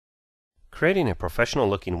Creating a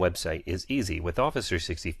professional-looking website is easy with Office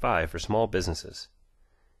 365 for small businesses.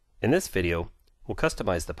 In this video, we'll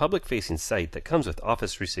customize the public-facing site that comes with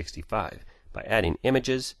Office 365 by adding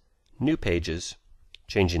images, new pages,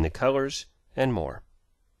 changing the colors, and more.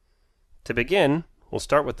 To begin, we'll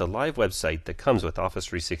start with the live website that comes with Office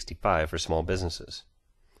 365 for small businesses.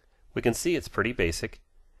 We can see it's pretty basic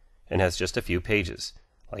and has just a few pages,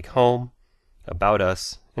 like Home, About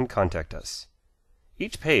Us, and Contact Us.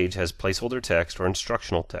 Each page has placeholder text or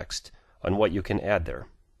instructional text on what you can add there.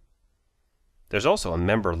 There's also a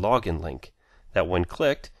member login link that, when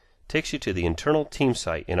clicked, takes you to the internal team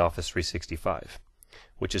site in Office 365,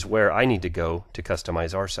 which is where I need to go to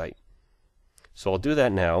customize our site. So I'll do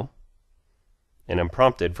that now, and I'm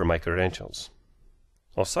prompted for my credentials.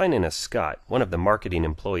 I'll sign in as Scott, one of the marketing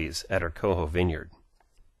employees at our Coho Vineyard.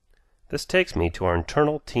 This takes me to our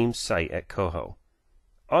internal team site at Coho.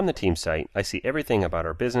 On the team site, I see everything about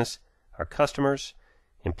our business, our customers,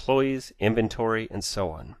 employees, inventory, and so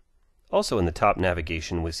on. Also in the top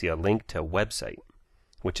navigation, we see a link to website,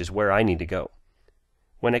 which is where I need to go.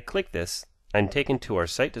 When I click this, I'm taken to our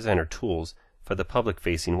Site Designer tools for the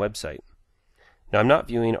public-facing website. Now I'm not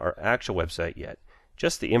viewing our actual website yet,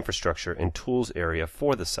 just the infrastructure and tools area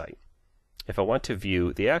for the site. If I want to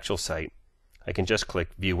view the actual site, I can just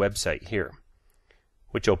click View Website here,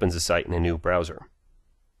 which opens the site in a new browser.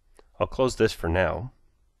 I'll close this for now.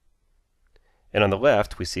 And on the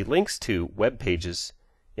left, we see links to web pages,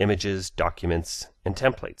 images, documents, and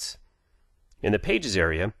templates. In the Pages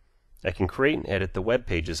area, I can create and edit the web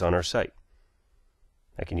pages on our site.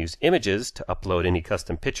 I can use images to upload any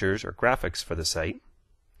custom pictures or graphics for the site,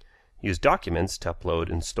 use documents to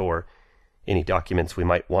upload and store any documents we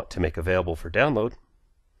might want to make available for download,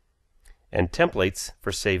 and templates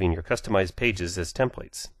for saving your customized pages as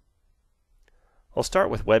templates. I'll start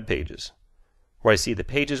with web pages, where I see the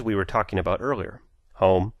pages we were talking about earlier: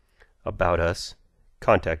 Home, About Us,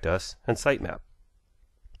 Contact Us, and Sitemap.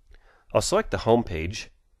 I'll select the Home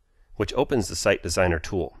page, which opens the Site Designer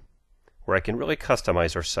tool, where I can really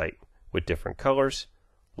customize our site with different colors,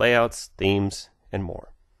 layouts, themes, and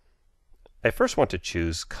more. I first want to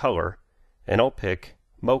choose color, and I'll pick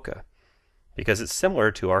Mocha, because it's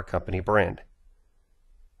similar to our company brand.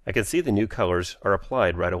 I can see the new colors are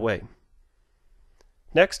applied right away.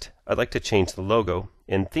 Next, I'd like to change the logo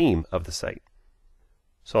and theme of the site.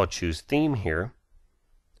 So I'll choose Theme here,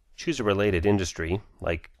 choose a related industry,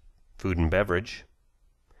 like food and beverage,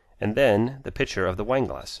 and then the picture of the wine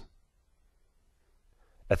glass.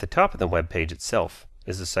 At the top of the web page itself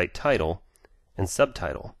is the site title and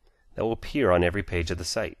subtitle that will appear on every page of the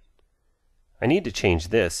site. I need to change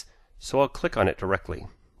this, so I'll click on it directly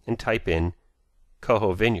and type in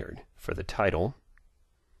Coho Vineyard for the title,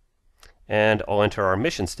 and I'll enter our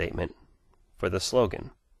mission statement for the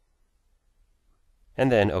slogan, and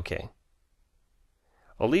then OK.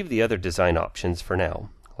 I'll leave the other design options for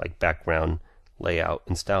now, like background, layout,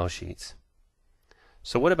 and style sheets.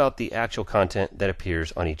 So what about the actual content that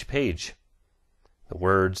appears on each page? The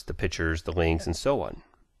words, the pictures, the links, and so on.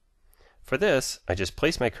 For this, I just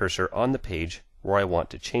place my cursor on the page where I want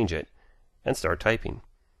to change it and start typing.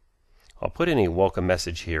 I'll put in a welcome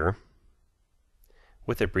message here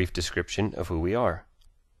with a brief description of who we are.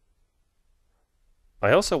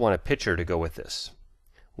 I also want a picture to go with this,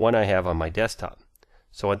 one I have on my desktop.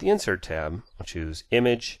 So on the Insert tab, I'll choose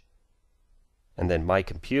Image, and then My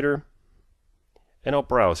Computer, and I'll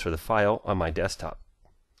browse for the file on my desktop.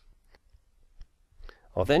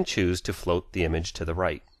 I'll then choose to float the image to the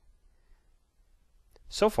right.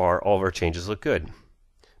 So far, all of our changes look good,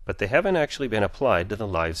 but they haven't actually been applied to the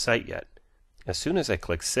live site yet. As soon as I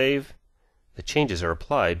click Save, the changes are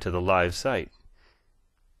applied to the live site.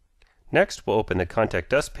 Next, we'll open the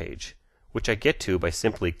Contact Us page, which I get to by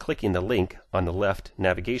simply clicking the link on the left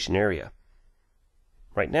navigation area.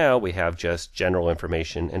 Right now, we have just general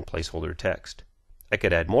information and placeholder text. I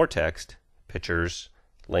could add more text, pictures,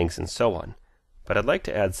 links, and so on, but I'd like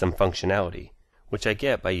to add some functionality, which I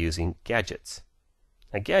get by using gadgets.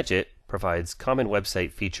 A gadget provides common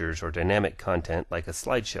website features or dynamic content like a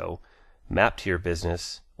slideshow, map to your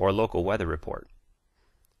business, or a local weather report.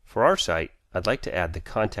 For our site, I'd like to add the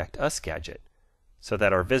Contact Us gadget so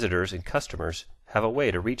that our visitors and customers have a way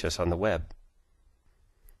to reach us on the web.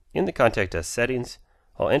 In the Contact Us settings,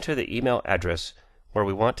 I'll enter the email address where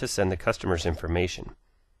we want to send the customer's information.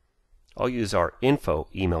 I'll use our info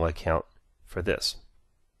email account for this.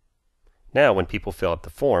 Now, when people fill out the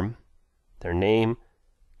form, their name,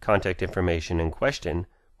 contact information, and question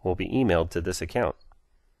will be emailed to this account.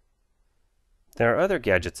 There are other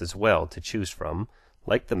gadgets as well to choose from,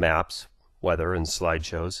 like the maps, weather, and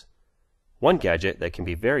slideshows. One gadget that can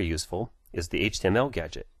be very useful is the HTML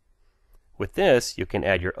gadget. With this, you can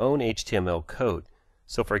add your own HTML code.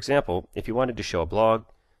 So for example, if you wanted to show a blog,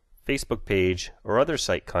 Facebook page, or other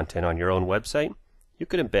site content on your own website, you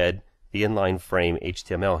could embed the inline frame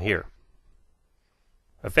HTML here.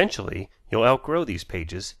 Eventually, you'll outgrow these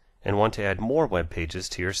pages and want to add more web pages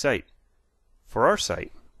to your site. For our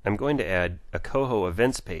site, I'm going to add a Coho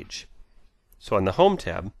Events page. So on the Home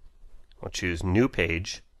tab, I'll choose New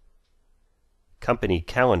Page, Company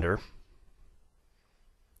Calendar.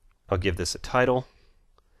 I'll give this a title,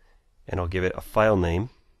 and I'll give it a file name.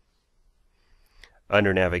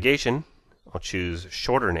 Under Navigation, I'll choose a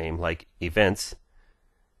shorter name like Events,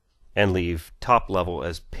 and leave top level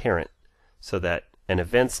as parent so that an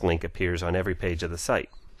events link appears on every page of the site.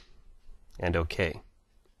 And OK.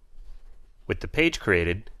 With the page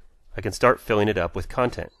created, I can start filling it up with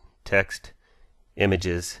content, text,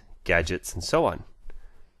 images, gadgets, and so on.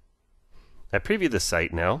 I preview the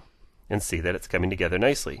site now and see that it's coming together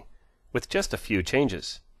nicely, with just a few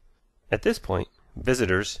changes. At this point,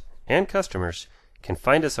 visitors and customers can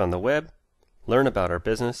find us on the web, learn about our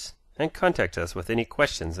business, and contact us with any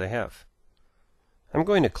questions they have. I'm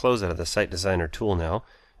going to close out of the Site Designer tool now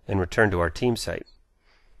and return to our team site.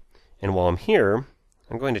 And while I'm here,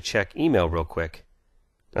 I'm going to check email real quick.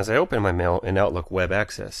 As I open my mail in Outlook Web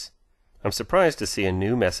Access, I'm surprised to see a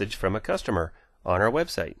new message from a customer on our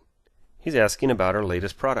website. He's asking about our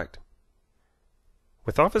latest product.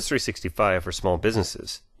 With Office 365 for small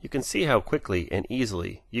businesses, you can see how quickly and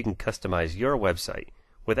easily you can customize your website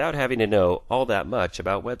without having to know all that much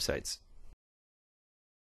about websites.